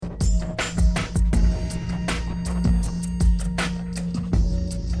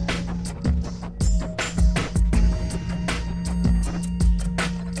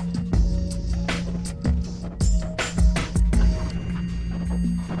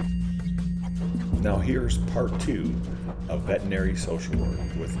Now, here's part two of Veterinary Social Work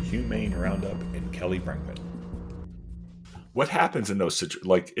with Humane Roundup and Kelly Brinkman. What happens in those situations?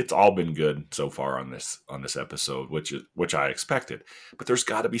 Like, it's all been good so far on this episode, which I expected. But there's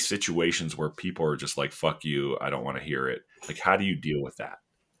got to be situations where people are just like, "Fuck you, I don't want to hear it." Like, how do you deal with that?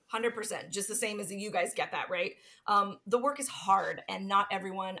 100%, just the same as you guys get that, right? The work is hard, and not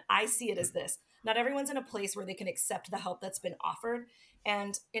everyone, I see it as this, not everyone's in a place where they can accept the help that's been offered.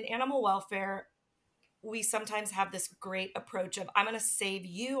 And in animal welfare, we sometimes have this great approach of, I'm going to save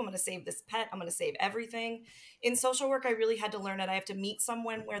you, I'm going to save this pet, I'm going to save everything. In social work, I really had to learn that I have to meet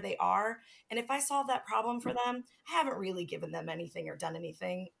someone where they are, and if I solve that problem for them, I haven't really given them anything or done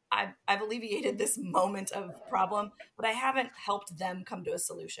anything. I've alleviated this moment of problem, but I haven't helped them come to a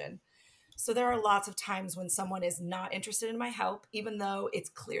solution. So there are lots of times when someone is not interested in my help, even though it's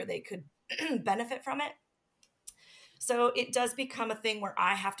clear they could benefit from it. So it does become a thing where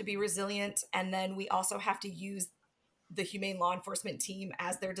I have to be resilient. And then we also have to use the humane law enforcement team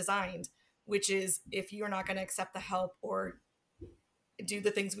as they're designed, which is, if you're not going to accept the help or do the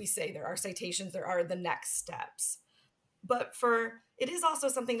things we say, there are citations, there are the next steps. But it is also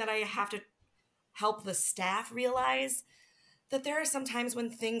something that I have to help the staff realize, that there are some times when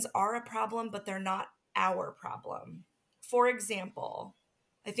things are a problem, but they're not our problem. For example,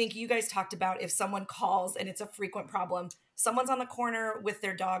 I think you guys talked about, if someone calls and it's a frequent problem, someone's on the corner with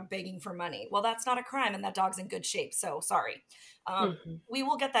their dog begging for money. Well, that's not a crime and that dog's in good shape. So sorry. Mhm. We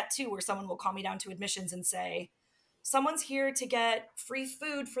will get that too, where someone will call me down to admissions and say, someone's here to get free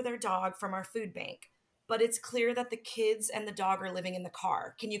food for their dog from our food bank, but it's clear that the kids and the dog are living in the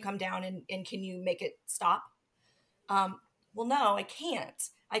car. Can you come down and can you make it stop? Um, well, no, I can't.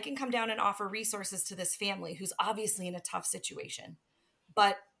 I can come down and offer resources to this family who's obviously in a tough situation.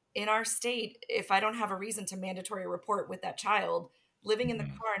 But in our state, if I don't have a reason to mandatory report with that child, living in the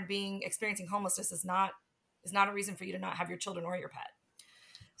Mhm. car and experiencing homelessness is not a reason for you to not have your children or your pet.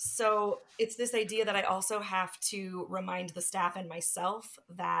 So it's this idea that I also have to remind the staff and myself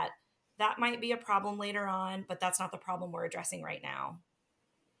that that might be a problem later on, but that's not the problem we're addressing right now.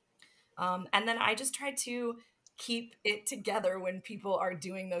 And then I just try to keep it together when people are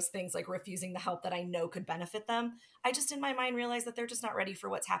doing those things, like refusing the help that I know could benefit them. I just, in my mind, realize that they're just not ready for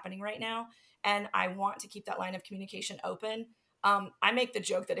what's happening right now. And I want to keep that line of communication open. I make the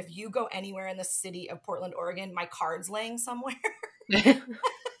joke that if you go anywhere in the city of Portland, Oregon, my card's laying somewhere. Because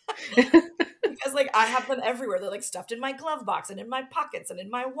like I have them everywhere. They're like stuffed in my glove box and in my pockets and in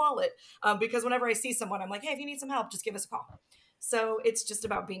my wallet. Because whenever I see someone, I'm like, hey, if you need some help, just give us a call. So it's just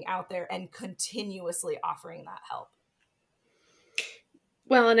about being out there and continuously offering that help.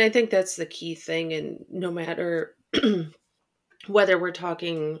 Well, and I think that's the key thing. And no matter whether we're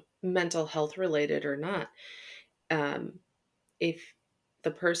talking mental health related or not, um, if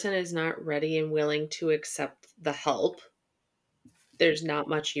the person is not ready and willing to accept the help, there's not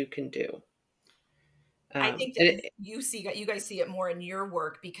much you can do. I think And that you guys see it more in your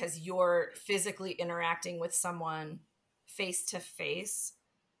work because you're physically interacting with someone face to face.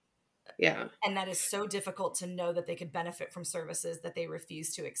 yeah. And that is so difficult to know that they could benefit from services that they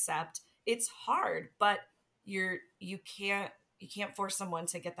refuse to accept. It's hard, but you can't force someone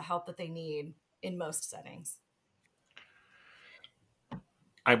to get the help that they need in most settings.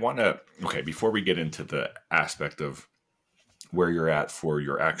 I want to, okay, before we get into the aspect of where you're at for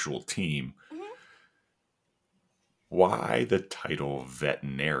your actual team, Mhm. why the title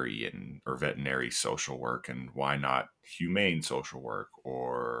veterinarian or veterinary social work, and why not humane social work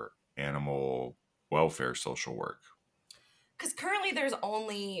or animal welfare social work? Because currently there's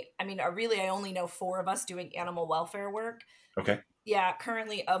only, I mean, really, I only know four of us doing animal welfare work. Okay. Yeah,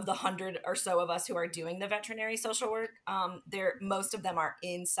 currently of the 100 or so of us who are doing the veterinary social work, most of them are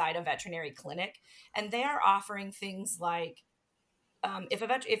inside a veterinary clinic, and they are offering things like,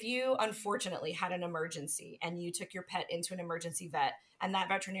 if you unfortunately had an emergency and you took your pet into an emergency vet, and that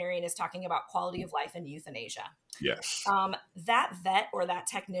veterinarian is talking about quality of life and euthanasia, Yes. that vet or that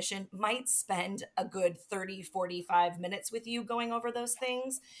technician might spend a good 30, 45 minutes with you going over those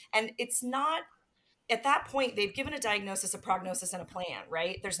things. And it's not, at that point, they've given a diagnosis, a prognosis, and a plan,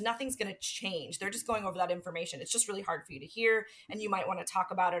 right? There's nothing's going to change. They're just going over that information. It's just really hard for you to hear, and you might want to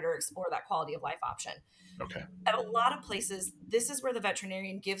talk about it or explore that quality of life option. Okay. At a lot of places, this is where the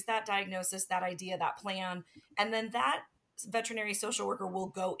veterinarian gives that diagnosis, that idea, that plan, and then that veterinary social worker will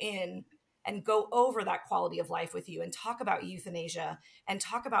go in and go over that quality of life with you and talk about euthanasia and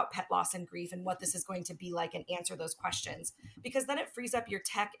talk about pet loss and grief and what this is going to be like, and answer those questions, because then it frees up your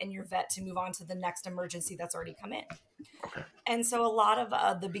tech and your vet to move on to the next emergency that's already come in. Okay. And so a lot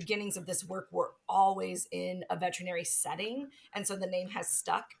of the beginnings of this work were always in a veterinary setting, and so the name has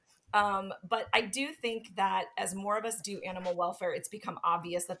stuck. But I do think that as more of us do animal welfare, it's become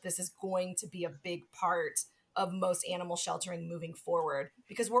obvious that this is going to be a big part of most animal sheltering moving forward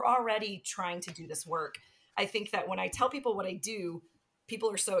because we're already trying to do this work. I think that when I tell people what I do, people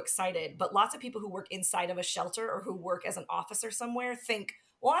are so excited, but lots of people who work inside of a shelter or who work as an officer somewhere think,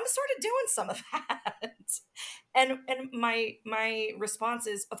 well, I'm sort of doing some of that. And my response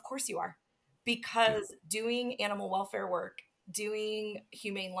is, of course you are, Yeah. because doing animal welfare work, doing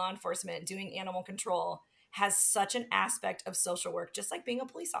humane law enforcement, doing animal control has such an aspect of social work, just like being a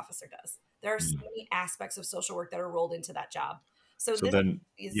police officer does. There are so Mm. many aspects of social work that are rolled into that job. So So this then,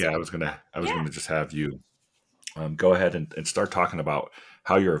 is, yeah, I was yeah. gonna just have you go ahead and start talking about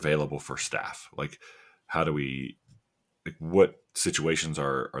how you're available for staff. Like, how do we, like, what situations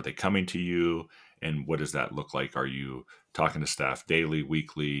are they coming to you, and what does that look like? Are you talking to staff daily,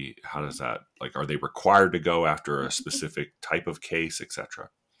 weekly? How does that, like, are they required to go after a specific type of case, etc.?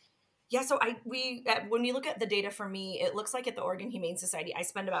 Yeah, so when we look at the data for me, it looks like at the Oregon Humane Society, I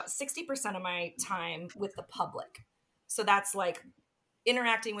spend about 60% of my time with the public. So that's like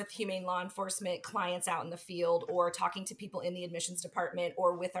interacting with humane law enforcement clients out in the field or talking to people in the admissions department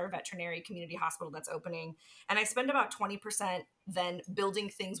or with our veterinary community hospital that's opening. And I spend about 20% then building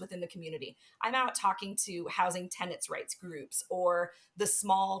things within the community. I'm out talking to housing tenants rights groups or the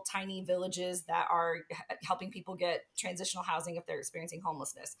small tiny villages that are helping people get transitional housing if they're experiencing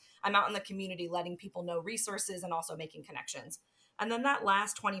homelessness. I'm out in the community letting people know resources and also making connections. And then that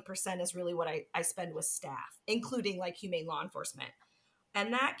last 20% is really what I spend with staff, including like humane law enforcement.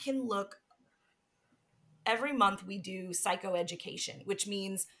 And that can look, every month we do psychoeducation, which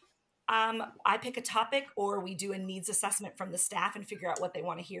means I pick a topic or we do a needs assessment from the staff and figure out what they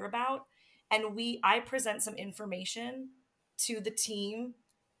want to hear about. And I present some information to the team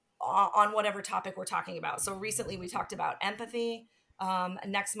on whatever topic we're talking about. So recently we talked about empathy.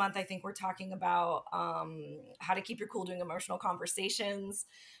 Next month, I think we're talking about how to keep your cool doing emotional conversations,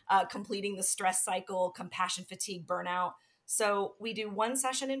 completing the stress cycle, compassion fatigue, burnout. So we do one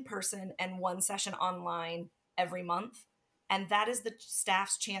session in person and one session online every month. And that is the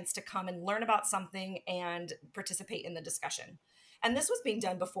staff's chance to come and learn about something and participate in the discussion. And this was being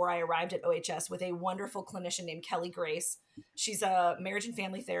done before I arrived at OHS with a wonderful clinician named Kelly Grace. She's a marriage and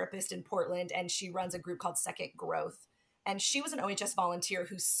family therapist in Portland, and she runs a group called Second Growth. And she was an OHS volunteer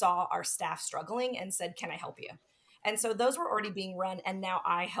who saw our staff struggling and said, "Can I help you?" And so those were already being run, and now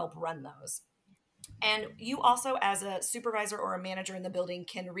I help run those. And you also, as a supervisor or a manager in the building,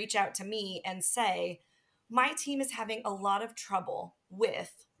 can reach out to me and say, my team is having a lot of trouble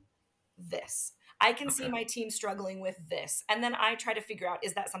with this. I can see Okay. my team struggling with this. And then I try to figure out,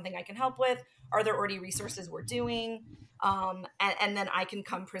 is that something I can help with? Are there already resources we're doing? And then I can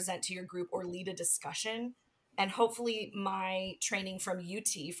come present to your group or lead a discussion. And hopefully, my training from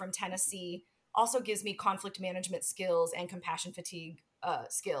UT, from Tennessee, also gives me conflict management skills and compassion fatigue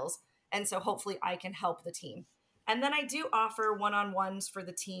skills. And so hopefully, I can help the team. And then I do offer one-on-ones for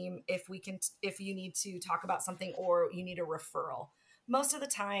the team if you need to talk about something or you need a referral. Most of the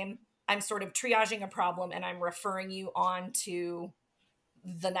time, I'm sort of triaging a problem and I'm referring you on to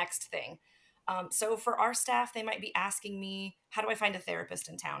the next thing. So for our staff, they might be asking me, how do I find a therapist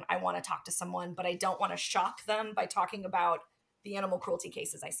in town? I want to talk to someone, but I don't want to shock them by talking about the animal cruelty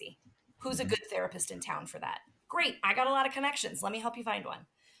cases I see. Who's a Hmm. good therapist in town for that? Great, I got a lot of connections. Let me help you find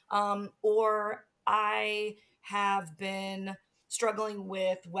one. Or I have been struggling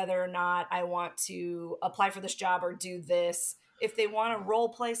with whether or not I want to apply for this job or do this. If they want to role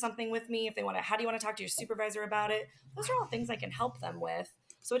play something with me, if they want to, how do you want to talk to your supervisor about it? Those are all things I can help them with.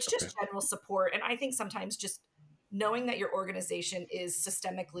 So it's Okay. just general support. And I think sometimes just knowing that your organization is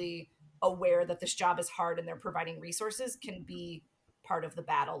systemically aware that this job is hard and they're providing resources can be part of the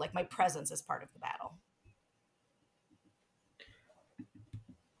battle. Like my presence is part of the battle.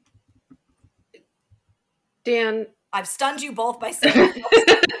 Dan. I've stunned you both by saying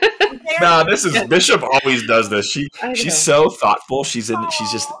that. I'm there. No, this is Yeah, Bishop always does this. I She's know. so thoughtful. Oh. She's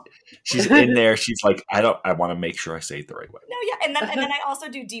in there. She's like, I want to make sure I say it the right way. No, yeah, and then I also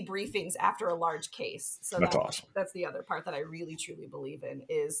do debriefings after a large case. So That's awesome. that's the other part that I really truly believe in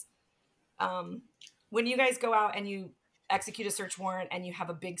is um, when you guys go out and you execute a search warrant and you have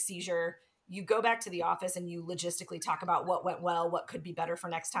a big seizure, you go back to the office and you logistically talk about what went well, what could be better for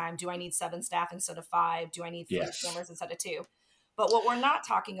next time. Do I need 7 staff instead of 5? Do I need 3 Yes. cameras instead of 2? But what we're not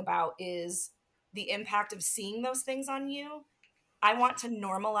talking about is the impact of seeing those things on you. I want to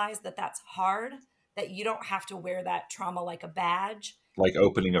normalize that that's hard, that you don't have to wear that trauma like a badge. Like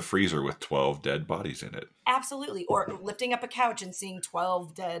opening a freezer with 12 dead bodies in it. Absolutely. Or lifting up a couch and seeing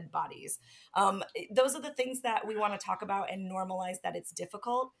 12 dead bodies. Those are the things that we want to talk about and normalize that it's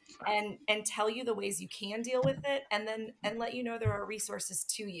difficult, and tell you the ways you can deal with it, and let you know there are resources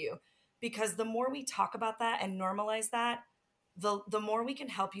to you. Because the more we talk about that and normalize that, the more we can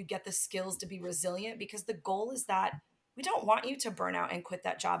help you get the skills to be resilient, because the goal is that we don't want you to burn out and quit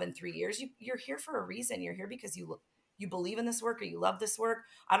that job in 3 years. You're here for a reason. You're here because you believe in this work, or you love this work.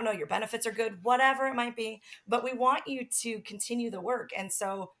 I don't know, your benefits are good, whatever it might be, but we want you to continue the work. And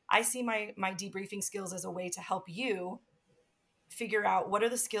so I see my debriefing skills as a way to help you figure out what are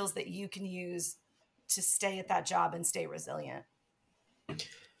the skills that you can use to stay at that job and stay resilient.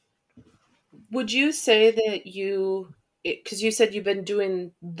 Would you say that because you said you've been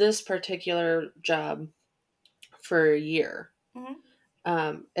doing this particular job for a year,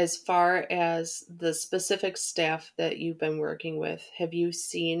 Mhm. as far as the specific staff that you've been working with, have you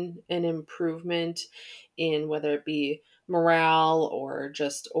seen an improvement in whether it be morale or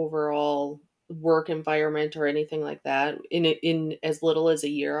just overall work environment or anything like that in as little as a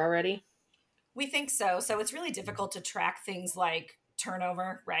year already? We think so. So it's really difficult to track things like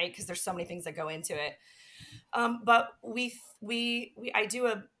turnover, right? Because there's so many things that go into it. But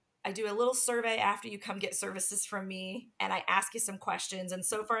I do a little survey after you come get services from me, and I ask you some questions. And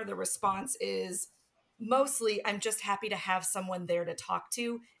so far, the response is mostly, I'm just happy to have someone there to talk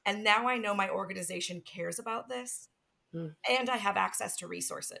to. And now I know my organization cares about this, Mm. and I have access to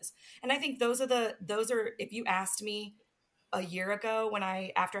resources. And I think those are, if you asked me a year ago, when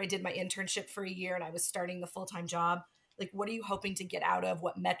after I did my internship for a year and I was starting the full-time job, like, what are you hoping to get out of?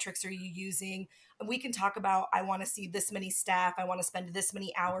 What metrics are you using? And we can talk about, I want to see this many staff, I want to spend this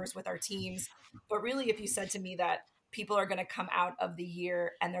many hours with our teams. But really, if you said to me that people are going to come out of the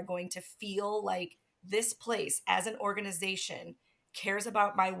year and they're going to feel like this place as an organization cares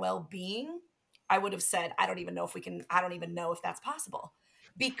about my well-being, I would have said, I don't even know if that's possible.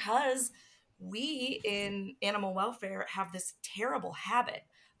 Because we in animal welfare have this terrible habit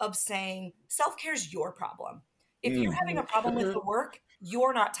of saying self-care is your problem. If you're Mm. having a problem with the work,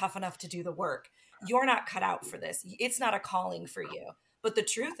 you're not tough enough to do the work. You're not cut out for this. It's not a calling for you. But the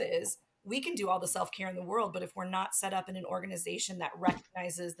truth is, we can do all the self-care in the world, but if we're not set up in an organization that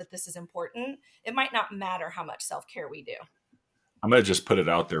recognizes that this is important, it might not matter how much self-care we do. I'm going to just put it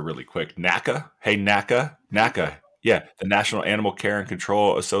out there really quick. NACA. Hey, NACA. NACA. Yeah. The National Animal Care and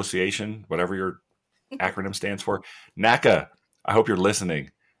Control Association, whatever your acronym stands for. NACA. I hope you're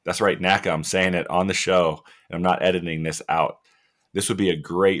listening. That's right. NACA. I'm saying it on the show, and I'm not editing this out. This would be a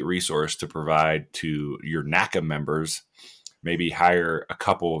great resource to provide to your NACA members. Maybe hire a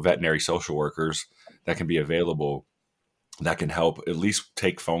couple of veterinary social workers that can be available, that can help at least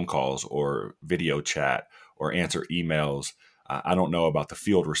take phone calls or video chat or answer emails. I don't know about the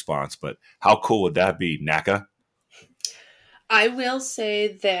field response, but how cool would that be, NACA? I will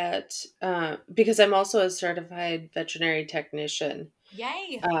say that because I'm also a certified veterinary technician,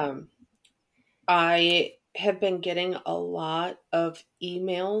 Yay. um, I have been getting a lot of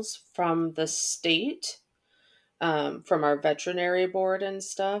emails from the state, from our veterinary board and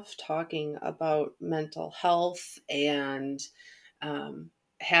stuff, talking about mental health and um,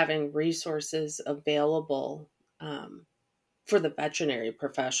 having resources available um, for the veterinary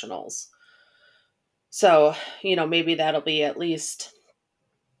professionals. So, maybe that'll be at least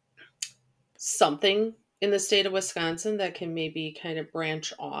something in the state of Wisconsin that can maybe kind of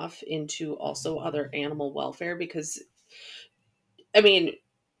branch off into also other animal welfare because I mean,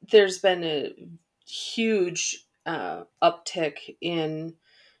 there's been a huge uptick in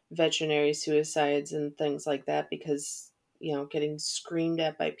veterinary suicides and things like that because, getting screamed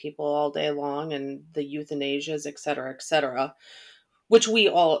at by people all day long and the euthanasias, et cetera, which we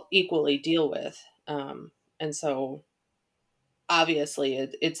all equally deal with. And so obviously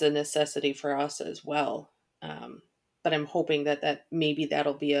it's a necessity for us as well. Um, but I'm hoping that maybe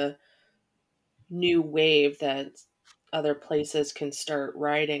that'll be a new wave that other places can start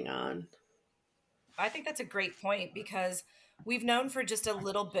riding on. I think that's a great point, because we've known for just a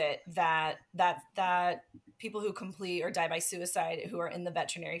little bit that people who complete or die by suicide who are in the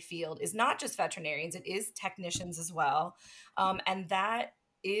veterinary field is not just veterinarians; it is technicians as well, and that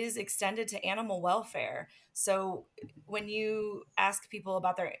is extended to animal welfare. So when you ask people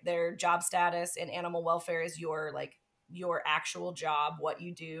about their job status in animal welfare, is your actual job, what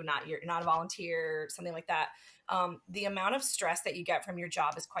you do, not a volunteer, something like that, the amount of stress that you get from your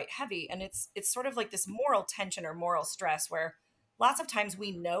job is quite heavy. And it's sort of like this moral tension or moral stress where lots of times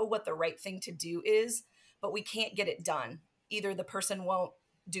we know what the right thing to do is, but we can't get it done. Either the person won't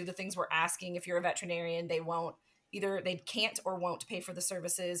do the things we're asking. If you're a veterinarian, they won't, either they can't or won't pay for the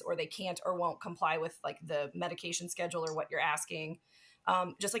services, or they can't or won't comply with like the medication schedule or what you're asking.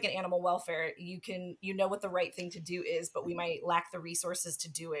 Just like in animal welfare, you know what the right thing to do is, but we might lack the resources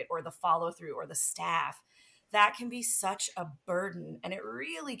to do it, or the follow through, or the staff. That can be such a burden, and it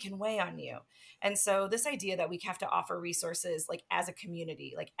really can weigh on you. And so this idea that we have to offer resources, like as a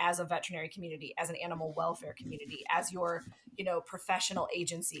community, like as a veterinary community, as an animal welfare community, as your, professional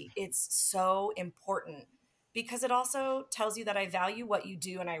agency, it's so important, because it also tells you that I value what you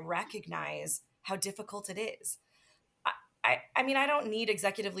do and I recognize how difficult it is. I mean, I don't need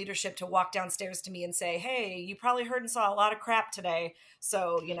executive leadership to walk downstairs to me and say, hey, you probably heard and saw a lot of crap today.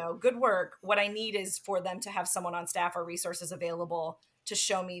 So, good work. What I need is for them to have someone on staff or resources available to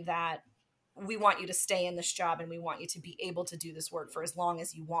show me that we want you to stay in this job and we want you to be able to do this work for as long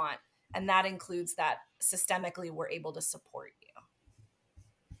as you want. And that includes that systemically we're able to support you.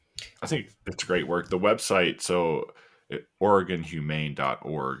 I think it's great work. The website, so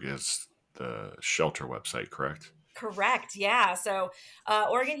OregonHumane.org is the shelter website, correct? Correct. Yeah. So,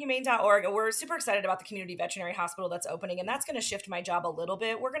 OregonHumane.org, we're super excited about the community veterinary hospital that's opening, and that's going to shift my job a little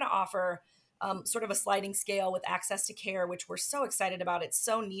bit. We're going to offer sort of a sliding scale with access to care, which we're so excited about. It's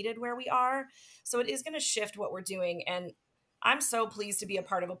so needed where we are. So, it is going to shift what we're doing. And I'm so pleased to be a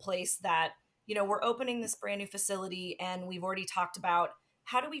part of a place that, we're opening this brand new facility, and we've already talked about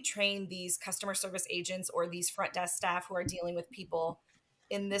how do we train these customer service agents or these front desk staff who are dealing with people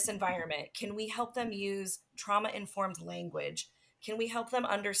in this environment? Can we help them use trauma-informed language? Can we help them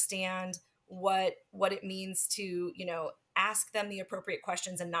understand what it means to, ask them the appropriate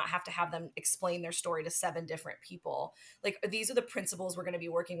questions and not have to have them explain their story to 7 different people? Like, these are the principles we're going to be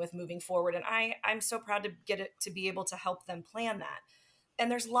working with moving forward. And I'm so proud to get it to be able to help them plan that.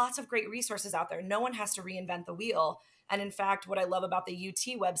 And there's lots of great resources out there. No one has to reinvent the wheel. And in fact, what I love about the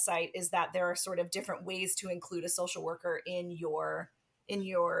UT website is that there are sort of different ways to include a social worker in your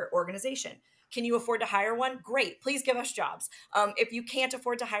organization. Can you afford to hire one? Great. Please give us jobs. If you can't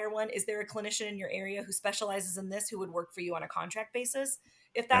afford to hire one, is there a clinician in your area who specializes in this who would work for you on a contract basis?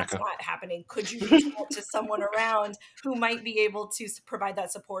 If that's Aka. not happening, could you reach out to someone around who might be able to provide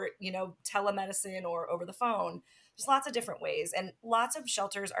that support, telemedicine or over the phone? There's lots of different ways, and lots of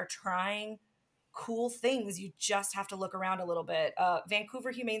shelters are trying cool things. You just have to look around a little bit.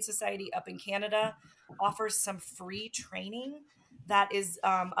 Vancouver Humane Society up in Canada offers some free training that is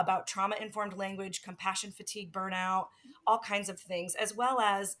about trauma-informed language, compassion fatigue, burnout, all kinds of things, as well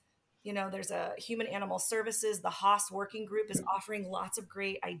as, there's a human animal services. The Haas working group is offering lots of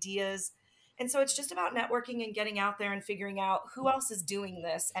great ideas. And so it's just about networking and getting out there and figuring out who else is doing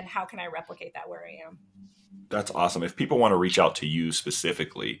this and how can I replicate that where I am. That's awesome. If people want to reach out to you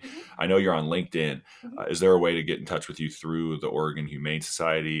specifically, Mm-hmm. I know you're on LinkedIn. Mm-hmm. Is there a way to get in touch with you through the Oregon Humane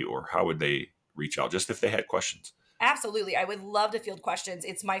Society, or how would they reach out just if they had questions? Absolutely. I would love to field questions.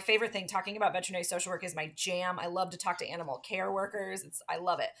 It's my favorite thing. Talking about veterinary social work is my jam. I love to talk to animal care workers. I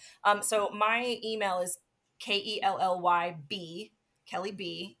love it. So my email is KELLYB, Kelly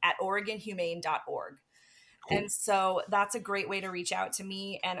B, at OregonHumane.org. Cool. And so that's a great way to reach out to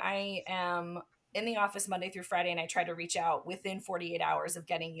me. And I am in the office Monday through Friday, and I try to reach out within 48 hours of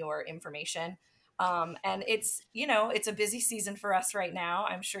getting your information. And it's a busy season for us right now.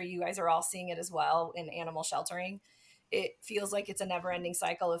 I'm sure you guys are all seeing it as well in animal sheltering. It feels like it's a never ending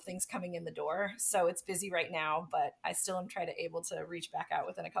cycle of things coming in the door. So it's busy right now, but I still am trying to able to reach back out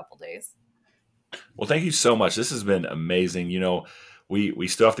within a couple days. Well, thank you so much. This has been amazing. We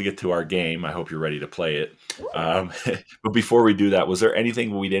still have to get to our game. I hope you're ready to play it. But before we do that, was there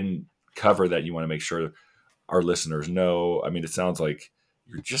anything we didn't cover that you want to make sure our listeners know? I mean, it sounds like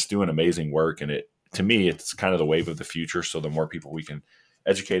you're just doing amazing work, and to me, it's kind of the wave of the future. So the more people we can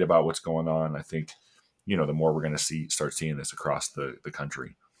educate about what's going on, I think, the more we're going to start seeing this across the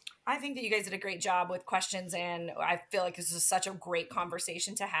country. I think that you guys did a great job with questions, and I feel like this is such a great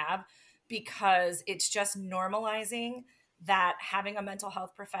conversation to have, because it's just normalizing that having a mental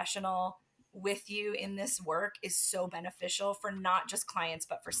health professional with you in this work is so beneficial for not just clients,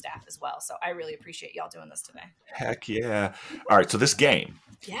 but for staff as well. So I really appreciate y'all doing this today. Heck yeah. All right. So this game,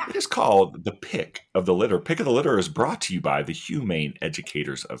 Yeah. it is called the Pick of the Litter. Pick of the Litter is brought to you by the Humane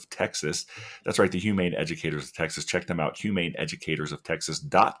Educators of Texas. That's right. The Humane Educators of Texas. Check them out.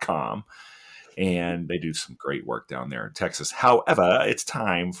 humaneeducatorsoftexas.com. And they do some great work down there in Texas. However, it's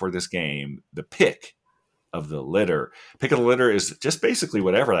time for this game, the Pick of the Litter. Pick of the Litter is just basically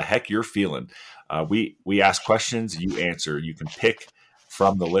whatever the heck you're feeling. We ask questions, you answer. You can pick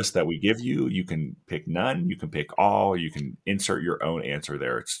from the list that we give you. You can pick none. You can pick all. You can insert your own answer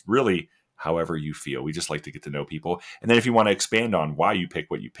there. It's really however you feel. We just like to get to know people. And then if you want to expand on why you pick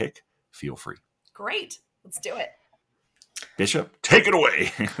what you pick, feel free. Great. Let's do it. Bishop, take it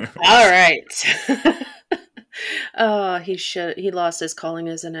away. All right. He lost his calling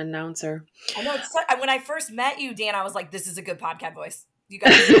as an announcer. I know. When I first met you, Dan, I was like, this is a good podcast voice. You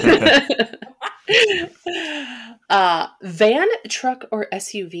guys. Van, truck, or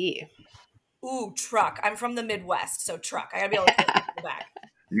SUV? Ooh, truck. I'm from the Midwest, so truck. I gotta be able to fit people back.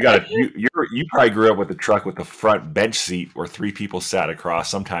 You probably grew up with a truck with the front bench seat where 3 people sat across,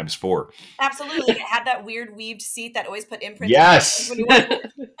 sometimes 4. Absolutely. It had that weird weaved seat that always put imprints. Yes. When you walk.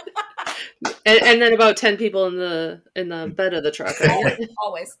 and then about 10 people in the bed of the truck. Right?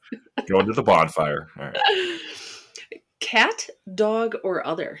 Always. Going to the bonfire. All right. Cat, dog, or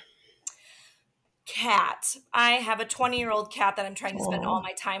other? Cat. I have a 20-year-old cat that I'm trying to spend all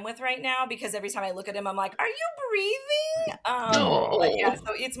my time with right now because every time I look at him, I'm like, are you breathing? But yeah,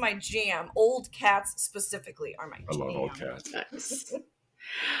 so it's my jam. Old cats specifically are my jam. I love old cats. Nice.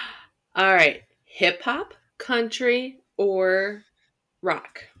 All right. Hip hop, country, or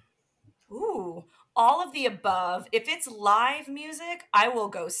rock? Ooh, all of the above. If it's live music, I will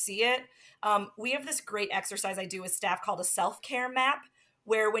go see it. We have this great exercise I do with staff called a self-care map,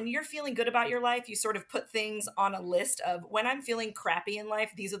 where when you're feeling good about your life, you sort of put things on a list of when I'm feeling crappy in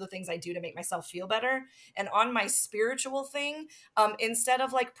life, these are the things I do to make myself feel better. And on my spiritual thing, instead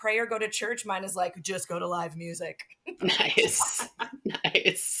of like pray or go to church, mine is like, just go to live music. Nice.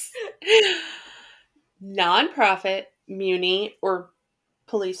 Nice. Nonprofit, muni, or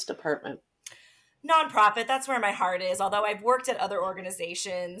police department? Nonprofit, that's where my heart is. Although I've worked at other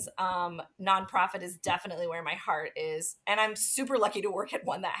organizations, nonprofit is definitely where my heart is. And I'm super lucky to work at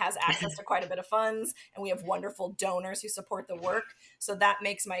one that has access to quite a bit of funds. And we have wonderful donors who support the work. So that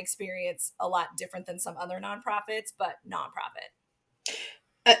makes my experience a lot different than some other nonprofits, but nonprofit.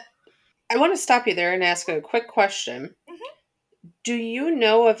 I want to stop you there and ask a quick question. Mm-hmm. Do you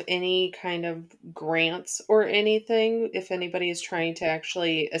know of any kind of grants or anything if anybody is trying to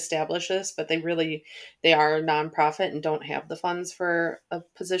actually establish this, but they are a nonprofit and don't have the funds for a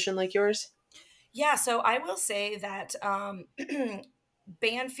position like yours? Yeah, so I will say that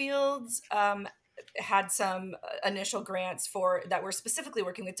Banfields had some initial grants that were specifically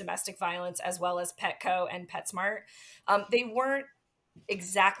working with domestic violence as well as Petco and PetSmart. They weren't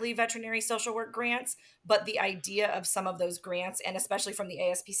exactly veterinary social work grants, but the idea of some of those grants, and especially from the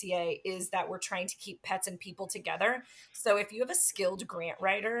ASPCA, is that we're trying to keep pets and people together. So if you have a skilled grant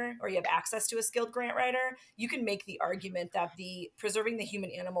writer or you have access to a skilled grant writer, you can make the argument that the preserving the human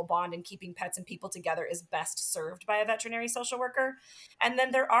animal bond and keeping pets and people together is best served by a veterinary social worker. And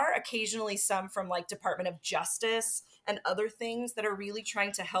then there are occasionally some from like Department of Justice and other things that are really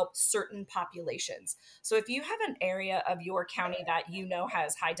trying to help certain populations. So if you have an area of your county that you know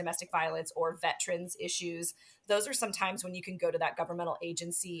has high domestic violence or veterans issues, those are some times when you can go to that governmental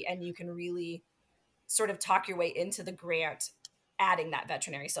agency and you can really sort of talk your way into the grant, adding that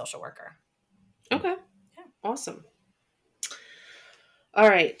veterinary social worker. Okay. Yeah. Awesome. All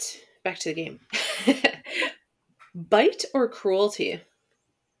right. Back to the game. Bite or cruelty?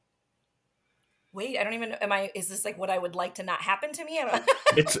 Wait, I don't even is this like what I would like to not happen to me?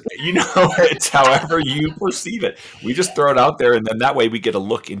 It's however you perceive it. We just throw it out there, and then that way we get a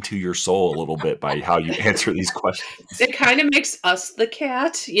look into your soul a little bit by how you answer these questions. It kind of makes us the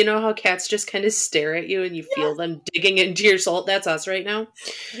cat. You know how cats just kind of stare at you and you feel them digging into your soul? That's us right now.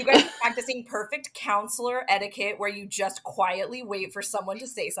 You guys are practicing perfect counselor etiquette where you just quietly wait for someone to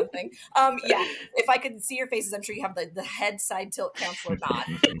say something. Yeah, if I could see your faces, I'm sure you have the head side tilt counselor nod.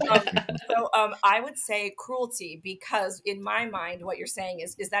 I would say cruelty, because in my mind, what you're saying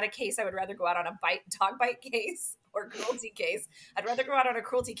is that a case I would rather go out on a dog bite case or cruelty case? I'd rather go out on a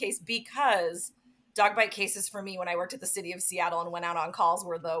cruelty case because dog bite cases for me when I worked at the city of Seattle and went out on calls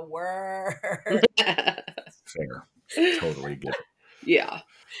were the worst. Fair. Totally get it. Yeah.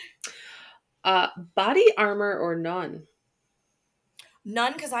 Body armor or none?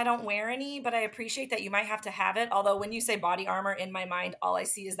 None, because I don't wear any, but I appreciate that you might have to have it. Although when you say body armor, in my mind, all I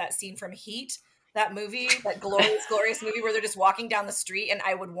see is that scene from Heat, that movie, that glorious movie where they're just walking down the street, and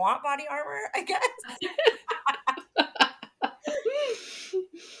I would want body armor, I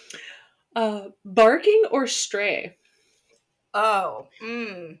guess. Barking or stray? I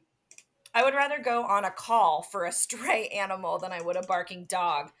would rather go on a call for a stray animal than I would a barking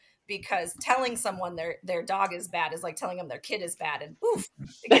dog, because telling someone their dog is bad is like telling them their kid is bad, and oof,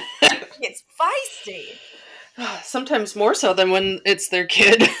 it's feisty. Sometimes more so than when it's their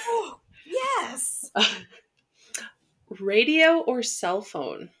kid. Oh, yes. Radio or cell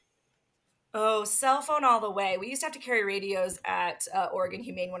phone? Oh, cell phone all the way. We used to have to carry radios at Oregon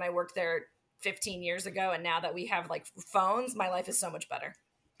Humane when I worked there 15 years ago. And now that we have like phones, my life is so much better.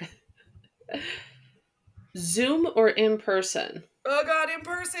 Zoom or in person? Oh God, in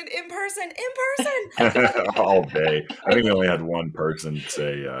person, in person, in person. All day. I think we only had one person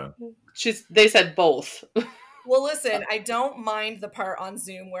say, They said both. Well, listen, I don't mind the part on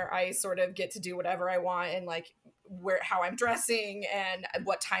Zoom where I sort of get to do whatever I want and like how I'm dressing and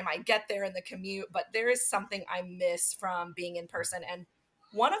what time I get there in the commute. But there is something I miss from being in person. And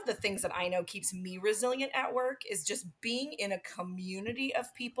one of the things that I know keeps me resilient at work is just being in a community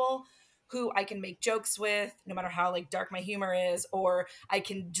of people who I can make jokes with, no matter how like dark my humor is, or I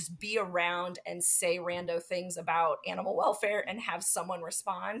can just be around and say rando things about animal welfare and have someone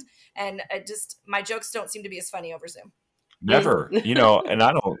respond. And my jokes don't seem to be as funny over Zoom. never, and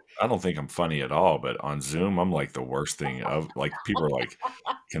I don't think I'm funny at all, but on Zoom, I'm like the worst thing of like, people are like,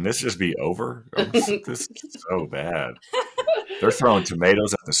 can this just be over? This is so bad. They're throwing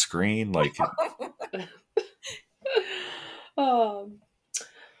tomatoes at the screen. Like, um,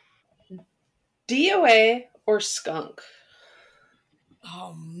 DOA or skunk?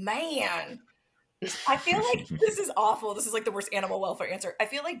 Oh man. I feel like this is awful. This is like the worst animal welfare answer. I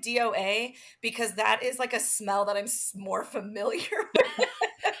feel like DOA because that is like a smell that I'm more familiar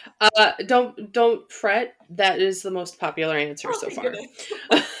with. Don't fret. That is the most popular answer so far.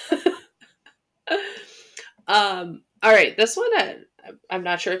 All right, this one I'm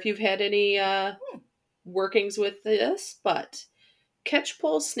not sure if you've had any workings with this, but catch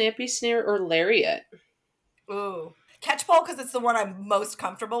pole, snappy snare, or lariat. Ooh. Catch pole because it's the one I'm most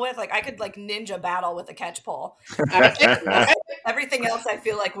comfortable with. Like I could like ninja battle with a catch pole. Everything else I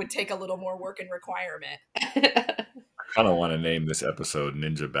feel like would take a little more work and requirement. I kind of want to name this episode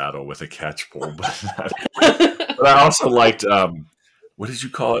Ninja Battle with a Catch Pole, but I also liked, what did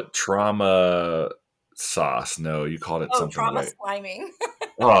you call it? Trauma sauce. No, you called it something trauma like sliming.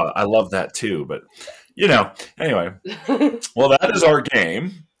 Oh, I love that too. But anyway, well, that is our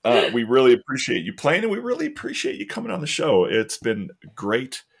game. We really appreciate you playing, and we really appreciate you coming on the show. It's been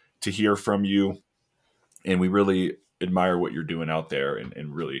great to hear from you, and we really admire what you're doing out there,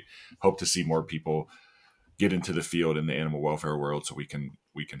 and really hope to see more people get into the field in the animal welfare world, so we can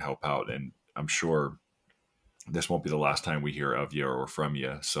help out. And I'm sure this won't be the last time we hear of you or from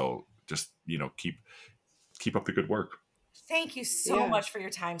you. So just keep up the good work. Thank you so much for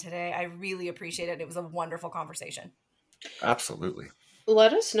your time today. I really appreciate it. It was a wonderful conversation. Absolutely.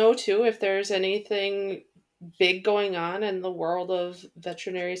 Let us know too if there's anything big going on in the world of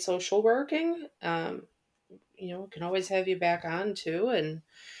veterinary social working. We can always have you back on too,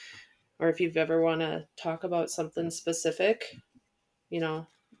 or if you've ever want to talk about something specific,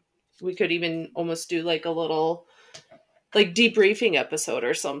 we could even almost do like a little like debriefing episode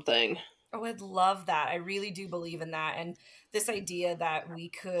or something. Oh, I'd love that. I really do believe in that. And this idea that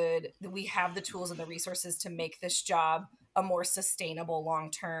we have the tools and the resources to make this job a more sustainable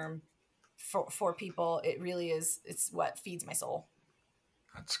long-term for people. It really is. It's what feeds my soul.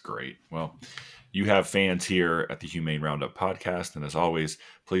 That's great. Well, you have fans here at the Humane Roundup podcast. And as always,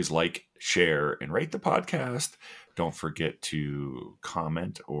 please like, share, and rate the podcast. Don't forget to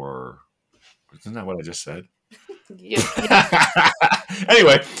comment, or isn't that what I just said? Yeah.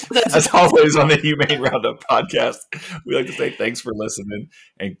 Anyway, as always on the Humane Roundup podcast, we like to say thanks for listening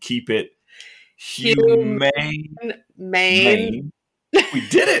and keep it humane. Maine. We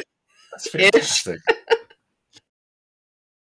did it. That's fantastic.